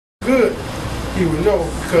good, he would know,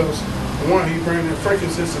 because one, he bring in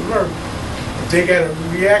frankincense and myrrh. If they got a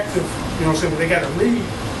reactive, you know what I'm saying, when they got a lead,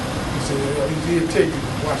 he said, he'll tell you,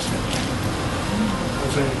 watch that. You know what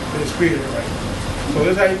I'm saying? The spirit ain't right. So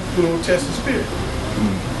that's how you test the spirit. You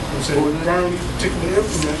know what I'm saying? Burn these particular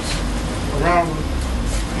implements around them,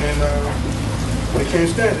 and they can't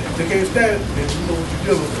stand it. If they can't stand it, then you know what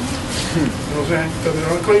you're dealing with. You know what I'm saying? Because the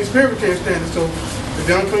unclean spirit can't stand it. So if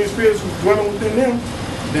the unclean spirit is dwelling within them,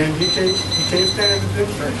 then he can't stand the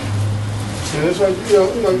demonstration. And that's why, you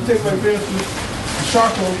take like this, the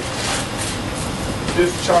charcoal,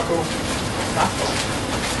 this charcoal.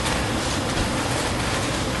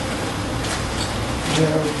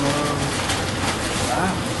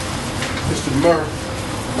 It's the myrrh.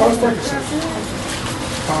 Oh, it's frankincense.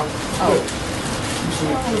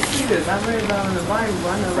 I see this. I read about it in the Bible,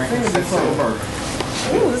 but I never seen it before.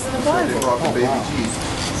 Ooh, it's in the Bible. They brought the baby Jesus.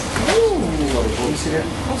 Ooh. You see that?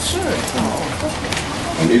 Oh, sure.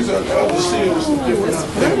 And these are the other seals with different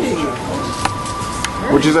things.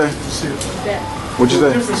 What'd you say? What'd you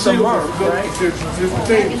say? Different seals, right? Different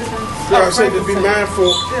things. I say to be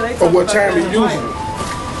mindful of what time you're using them.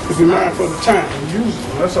 To be mindful of the time you're using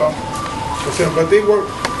them. That's all. But they work,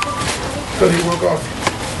 because they work off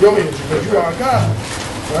your energy, because you are God,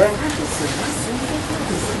 right?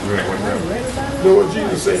 You know what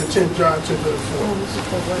Jesus said in 10 John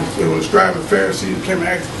 10:34? When the scribes and Pharisees came and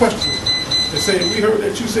asked questions, they said, we heard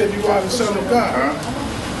that you said you are the Son of God.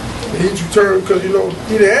 And he returned, because, he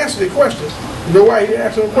didn't answer their questions. You know why he didn't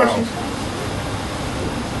answer the questions?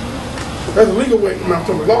 That's a legal way, not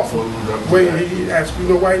from a lawful way. He asked, you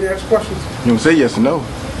know why he didn't ask questions? You don't say yes or no.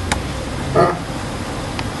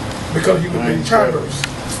 Because he would have been traversed.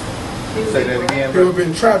 Say that again. He would have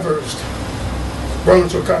been traversed, brought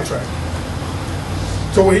into a contract.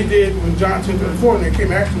 So what he did when John 10:34, and they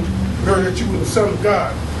came after him, heard that you were the Son of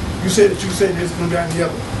God. You said that you said this and that and the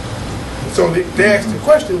other. So they asked the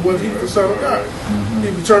question, was he the Son of God? He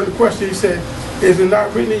returned the question. He said, is it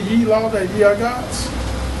not written in ye law that ye are gods? You know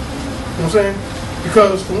what I'm saying?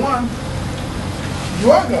 Because for one,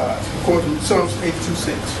 you are gods, according to Psalms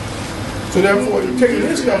 82:6. So therefore, you're taking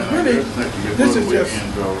this stuff, really, this is just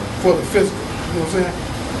for the physical. You know what I'm saying?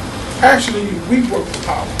 Actually, we work for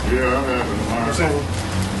power. Yeah, I'm having You know what I'm saying?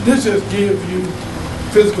 This just gives you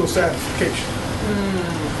physical satisfaction.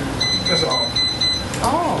 That's all.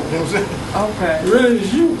 Oh. You know what I'm saying? Okay. It really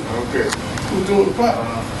is you Okay. who's doing the power.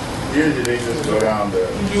 Usually they just go down the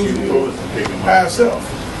post and pick them By up. itself.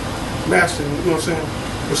 Mastering, you know what I'm saying?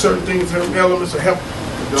 With certain things, certain elements that help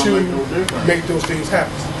to make those things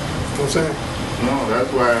happen. You know what I'm saying? No, that's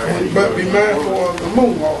why. But be mindful of the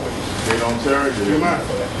moon always. They don't charge you. Be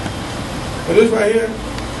mindful of that. But this right here,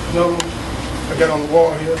 another one I got on the wall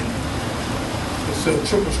here. It's a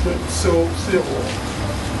triple strip seal oil.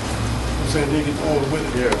 I'm saying they get the oil with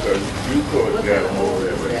it. Yeah, because you could got them over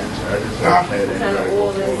there, but I just Huh? had What kind of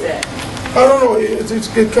oil is that? I don't know.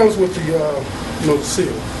 It comes with the the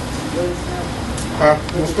seal.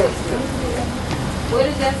 What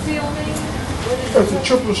does that seal mean? It's a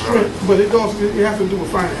triple strip, but it has to do with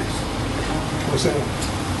finance. You know what I'm saying?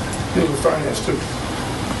 Deal with finance too. You know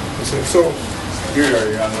what I'm saying? So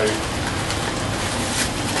Here, young lady.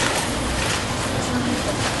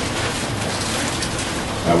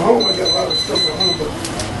 at home I got a lot of stuff at home, but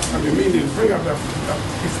I've been meaning to bring up that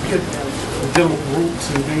forget dealing with roots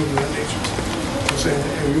and things of that nature. You know what I'm saying?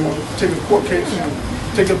 And you want to take a court case and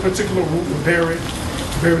take a particular root and bury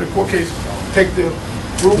the court case, take the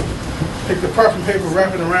root, take the parchment paper,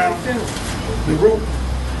 wrap it around the root,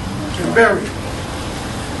 and bury it. You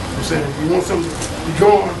know what I'm saying? If you want something to be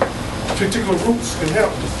gone, particular roots can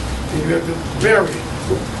help. And you have to bury it.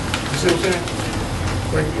 You see what I'm saying?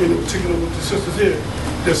 Like in particular with the sisters here,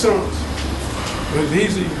 their sons. But it's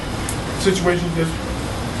easy situation just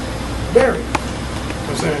bury it. You know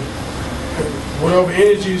what I'm saying? And whatever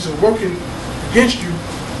energies are working against you,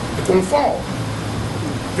 it's going to fall.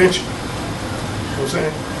 Eventually. You know what I'm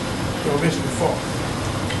saying? It'll eventually fall.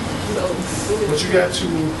 But you got to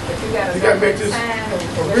make this a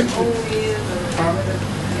ritual.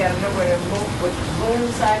 You got to know where the moon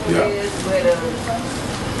cycle is, where the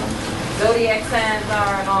zodiac signs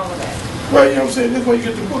are, and all of that. Right, you know what I'm saying? That's why you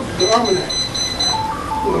get the book, the almanac.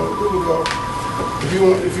 You know, there we go.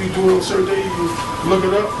 If you do it on a certain day, you look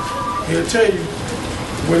it up, he'll tell you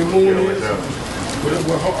where the moon is,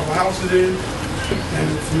 what house it is, and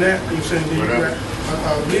from that, you're saying, then you got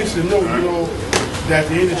at least to know, that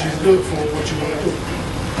the energy is good for what you want to do.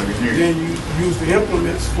 Then you use the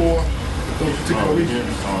implements for those particular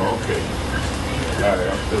reasons. Oh, okay. All right,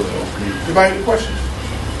 I'm still okay. Anybody have any questions?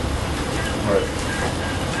 All right.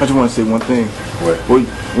 I just want to say one thing. What? Well,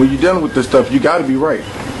 when you're dealing with this stuff, you got to be right.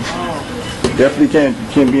 You definitely can't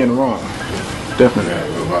be in the wrong. Definitely. Yeah,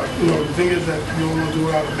 but, the thing is that you don't want to do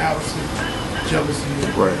it out of malice and jealousy.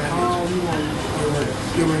 And right.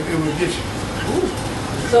 It will get you.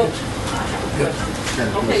 So, Yeah.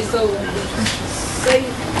 okay, so say,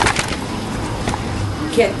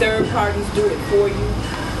 can third parties do it for you?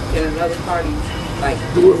 Can another party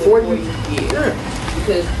do it for you? Yeah.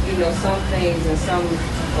 Because some things in some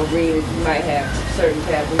arenas you might have certain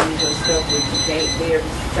taboos and stuff where you can't bury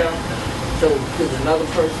stuff. So could another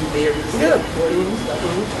person bury stuff for you and stuff?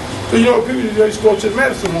 So people they just go to the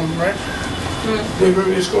medicine woman, right? They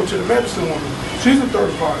really just go to the medicine woman. She's a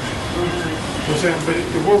third party. You know what I'm saying? But it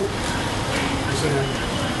works. You know what I'm saying?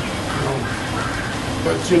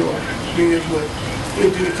 But thing is, what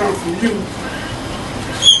anything that comes from you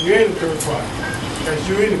ain't a third party. That's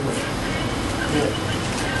you anyway. Yeah.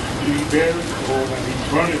 You bury it or you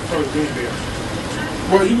burn it first, then bury it?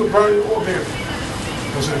 Well, you can burn it or bury it. You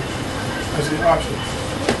know what I'm saying? That's the option. You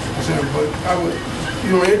know what I'm saying? But I would,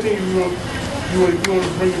 anything you want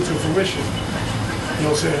to bring into fruition, you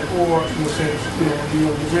know what I'm saying? Or, you want to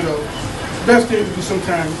get rid of. The best thing to do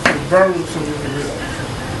sometimes is burn something to get rid of.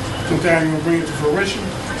 Sometimes you want to bring it to fruition,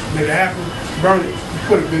 make it happen, burn it,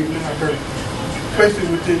 put it big, then I burn it. Place it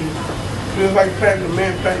within, it's like planting a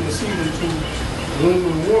man planting a seed into a womb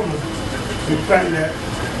of a woman. You're planting that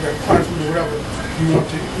quantity or whatever you want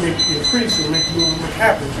to make it increase and make it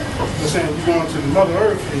happen. You're saying you're going to the Mother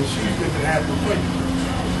Earth and she's making it happen for you.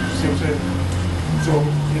 See what I'm saying? So,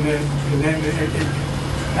 and then it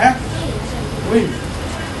happens. Believe me.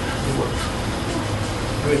 It works.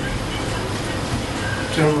 Believe me.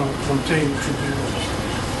 So I'm telling you the truth. It works.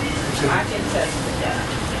 I can test with that.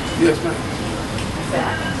 Yes, ma'am. I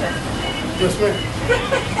can test with that. Yes, ma'am.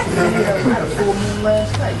 Full moon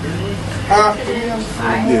last night, didn't we?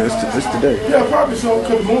 Yeah, it's today. Yeah, probably so,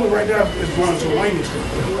 because the moon right now is going to waning stuff.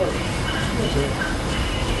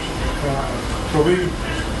 So we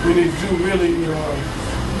need to do really,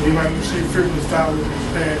 like you see frivolous violence in the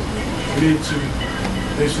past,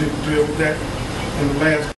 they should deal with that in the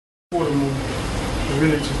last quarter moon. To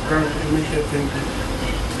really just burn it and make that thing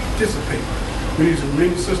dissipate. We need some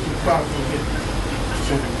many systems possible here.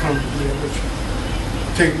 So they come there with you.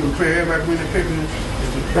 Take them, pray everybody when they're picking it, and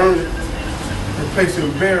just burn it and place it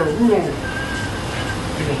and bear a root on it.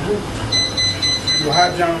 Take a root. You'll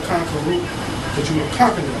hide down and conquer a root, but you will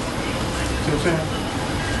conquer them. See what I'm saying?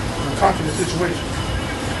 You'll conquer the situation.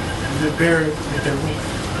 You just bury it with that root. You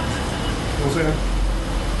know what I'm saying?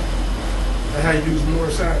 That's how you use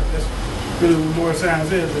Moorish science. That's really what Moorish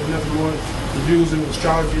science is. There's nothing more than using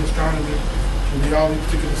astrology, astronomy, and all these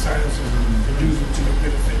particular sciences and use it to your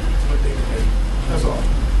benefit for day to day. That's all.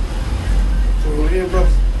 So we're going to end,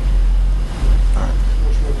 brother. All right.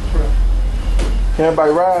 Can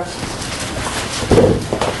everybody rise?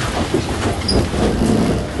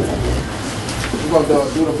 We're going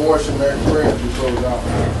to do the Moorish American prayer as we close out.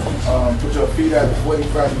 Put your feet at a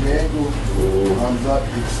 45-degree angle, arms up,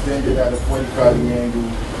 extended at a 45-degree angle,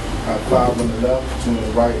 5 on the left, 2 on the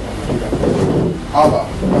right, and Allah.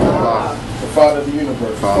 The Father of the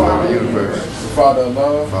universe. The Father of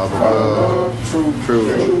love. Truth.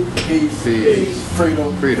 Peace. Freedom.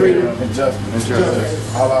 And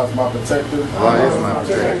justice. Allah is my protector.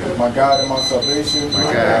 My God and my salvation.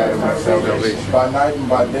 By night and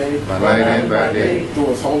by day. Through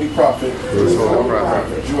his holy prophet.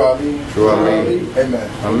 Drew Ali.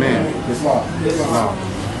 Amen. Islam.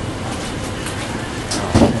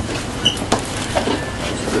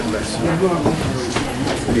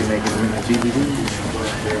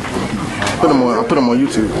 I put them on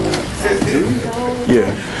YouTube. Yeah.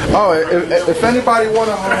 Oh, if anybody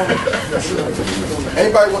wanna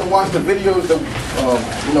watch the videos that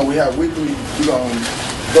we have weekly, you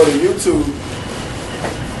go to YouTube.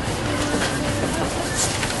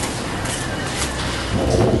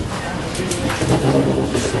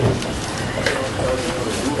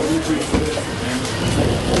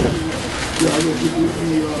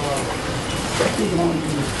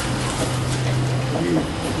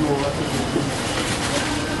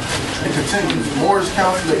 It continues. Moorish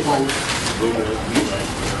Consulate post.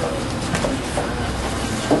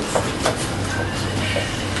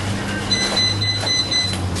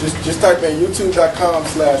 Just type in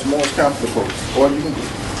youtube.com/Moorish Consulate post, or you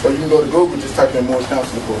can go to Google. Just type in Moorish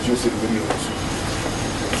Consulate post. You'll see the videos.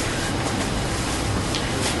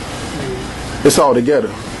 It's all together.